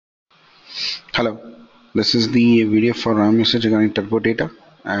Hello, this is the video for RAM usage regarding Turbodata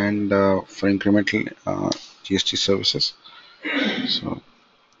and for incremental GST services. So,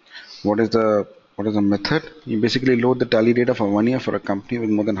 what is the method? You basically load the tally data for 1 year for a company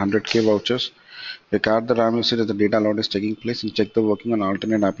with more than 100k vouchers. Record the RAM usage as the data load is taking place and check the working on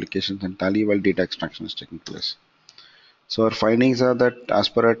alternate applications and tally while data extraction is taking place. So our findings are that as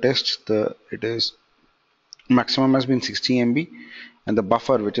per our tests, it is maximum has been 60 MB and the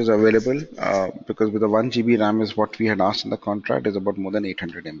buffer which is available because with the 1 GB RAM is what we had asked in the contract is about more than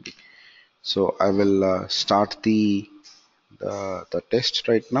 800 MB. So I will start the test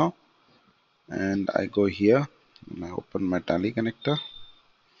right now, and I go here and I open my tally connector.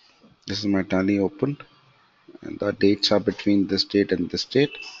 This is my tally opened and the dates are between this date and this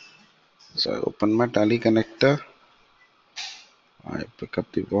date. So I open my tally connector, I pick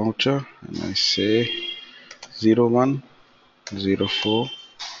up the voucher and I say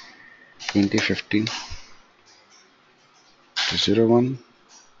 01/04/2015 to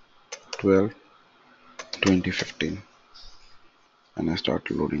 01/12/2015, and I start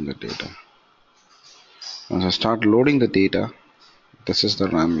loading the data. Once I start loading the data, this is the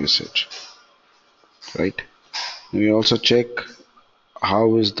RAM usage, right? We also check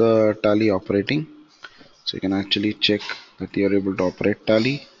how is the tally operating. So you can actually check that you're able to operate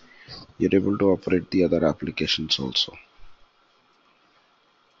tally, you're able to operate the other applications also.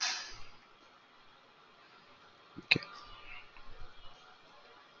 Okay,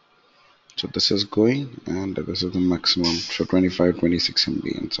 so this is going, and this is the maximum for 25, 26 MB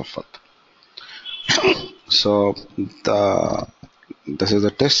and so forth. So this is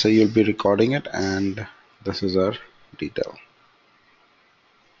the test, so you'll be recording it, and this is our detail.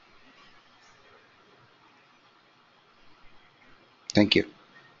 Thank you.